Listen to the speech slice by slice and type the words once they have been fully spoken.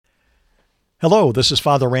Hello, this is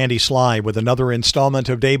Father Randy Sly with another installment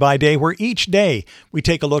of Day by Day, where each day we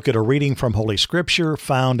take a look at a reading from Holy Scripture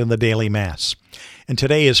found in the daily Mass. And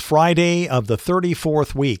today is Friday of the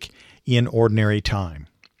 34th week in Ordinary Time.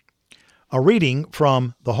 A reading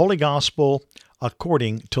from the Holy Gospel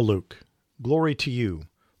according to Luke. Glory to you,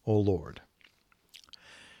 O Lord.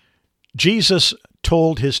 Jesus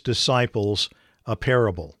told his disciples a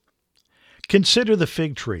parable. Consider the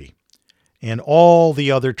fig tree and all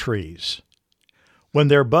the other trees. When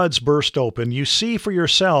their buds burst open, you see for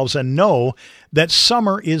yourselves and know that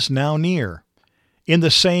summer is now near. In the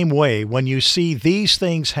same way, when you see these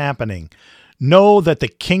things happening, know that the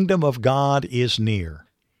kingdom of God is near.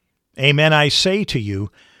 Amen, I say to you,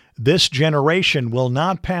 this generation will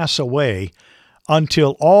not pass away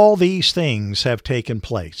until all these things have taken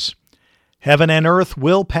place. Heaven and earth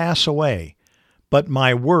will pass away, but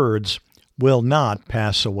my words will not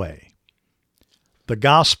pass away. The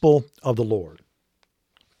Gospel of the Lord.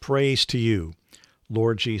 Praise to you,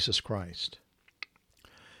 Lord Jesus Christ.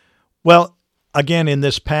 Well, again, in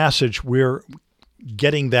this passage, we're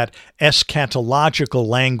getting that eschatological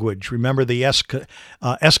language. Remember, the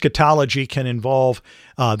eschatology can involve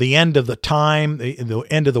the end of the time, the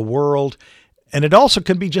end of the world, and it also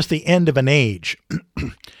can be just the end of an age.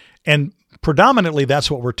 And predominantly, that's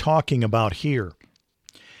what we're talking about here,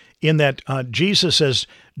 in that Jesus has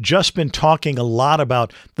just been talking a lot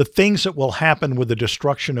about the things that will happen with the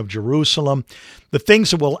destruction of Jerusalem, the things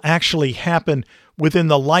that will actually happen within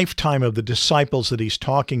the lifetime of the disciples that he's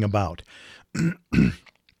talking about.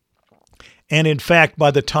 And in fact, by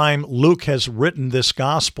the time Luke has written this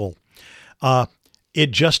gospel,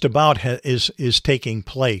 it just about is taking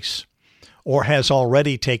place, or has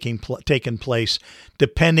already taken place,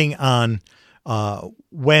 depending on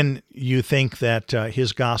when you think that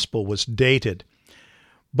his gospel was dated.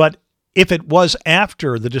 But if it was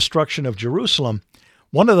after the destruction of Jerusalem,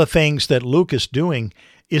 one of the things that Luke is doing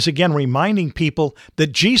is again reminding people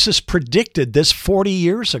that Jesus predicted this 40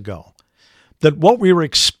 years ago, that what we were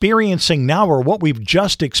experiencing now, or what we've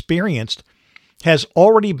just experienced, has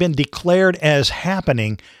already been declared as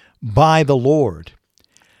happening by the Lord.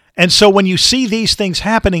 And so when you see these things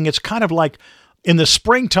happening, it's kind of like in the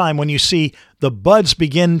springtime when you see the buds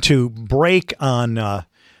begin to break on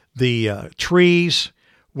the trees,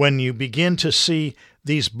 when you begin to see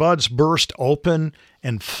these buds burst open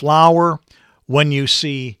and flower, when you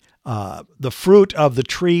see the fruit of the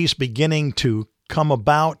trees beginning to come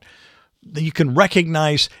about, you can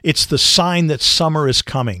recognize it's the sign that summer is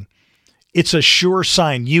coming. It's a sure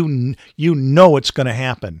sign. You know it's going to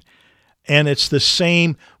happen. And it's the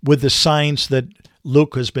same with the signs that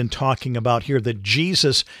Luke has been talking about here, that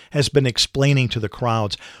Jesus has been explaining to the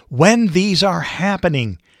crowds. When these are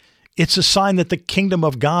happening, it's a sign that the kingdom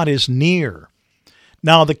of God is near.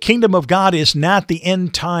 Now, the kingdom of God is not the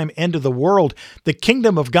end time, end of the world. The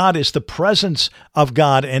kingdom of God is the presence of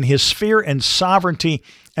God and his sphere and sovereignty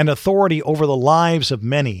and authority over the lives of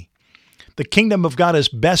many. The kingdom of God is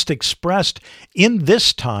best expressed in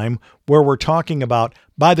this time where we're talking about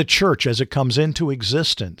by the church as it comes into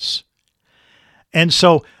existence. And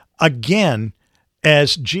so, again,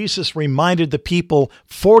 as Jesus reminded the people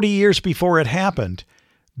 40 years before it happened,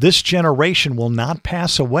 this generation will not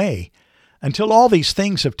pass away until all these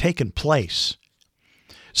things have taken place.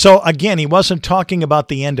 So again, he wasn't talking about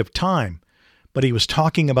the end of time, but he was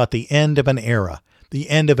talking about the end of an era, the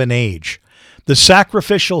end of an age. The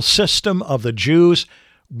sacrificial system of the Jews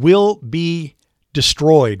will be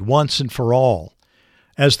destroyed once and for all.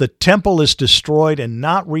 As the temple is destroyed and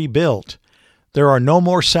not rebuilt, there are no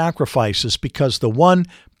more sacrifices, because the one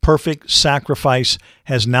perfect sacrifice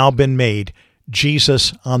has now been made,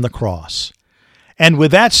 Jesus on the cross. And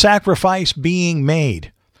with that sacrifice being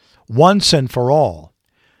made once and for all,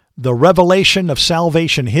 the revelation of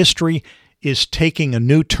salvation history is taking a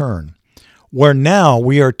new turn, where now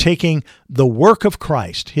we are taking the work of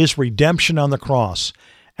Christ, his redemption on the cross,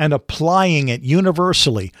 and applying it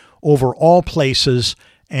universally over all places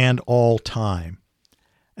and all time.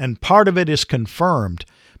 And part of it is confirmed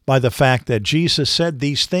by the fact that Jesus said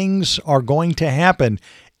these things are going to happen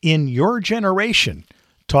in your generation,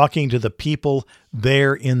 talking to the people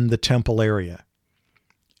there in the temple area.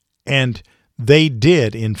 And they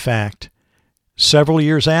did, in fact, several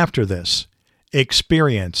years after this,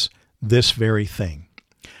 experience this very thing.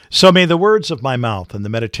 So may the words of my mouth and the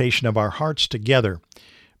meditation of our hearts together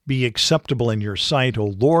be acceptable in your sight, O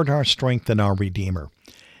Lord, our strength and our Redeemer.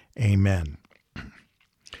 Amen.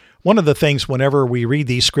 One of the things whenever we read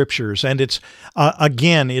these scriptures, and it's,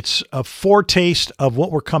 again, it's a foretaste of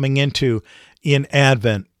what we're coming into in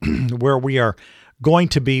Advent, where we are going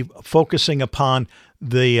to be focusing upon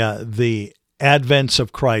the advents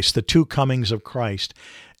of Christ, the two comings of Christ,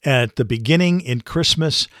 at the beginning in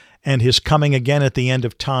Christmas and his coming again at the end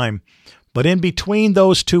of time. But in between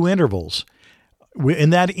those two intervals,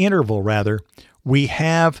 in that interval, we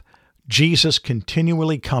have Jesus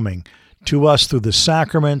continually coming to us through the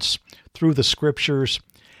sacraments, through the scriptures.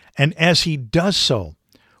 And as he does so,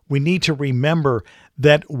 we need to remember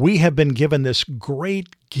that we have been given this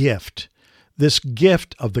great gift, this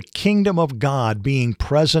gift of the kingdom of God being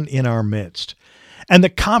present in our midst. And the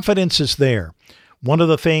confidence is there. One of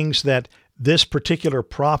the things that this particular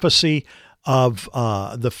prophecy of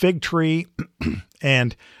the fig tree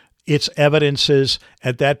and its evidences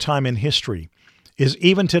at that time in history is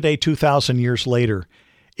even today, 2,000 years later,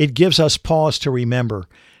 it gives us pause to remember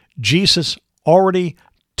Jesus already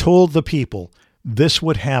told the people this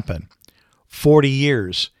would happen 40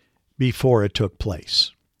 years before it took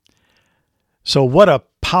place. So what a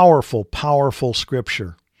powerful, powerful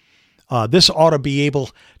scripture. This ought to be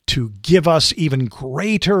able to give us even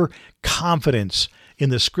greater confidence in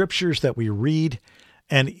the scriptures that we read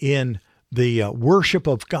and in the worship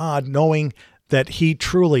of God, knowing that he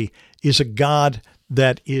truly is a God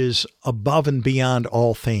that is above and beyond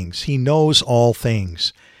all things. He knows all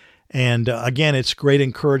things. And again, it's great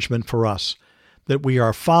encouragement for us that we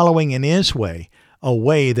are following in his way, a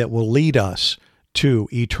way that will lead us to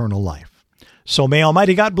eternal life. So may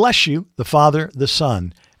Almighty God bless you, the Father, the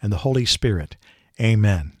Son, and the Holy Spirit.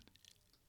 Amen.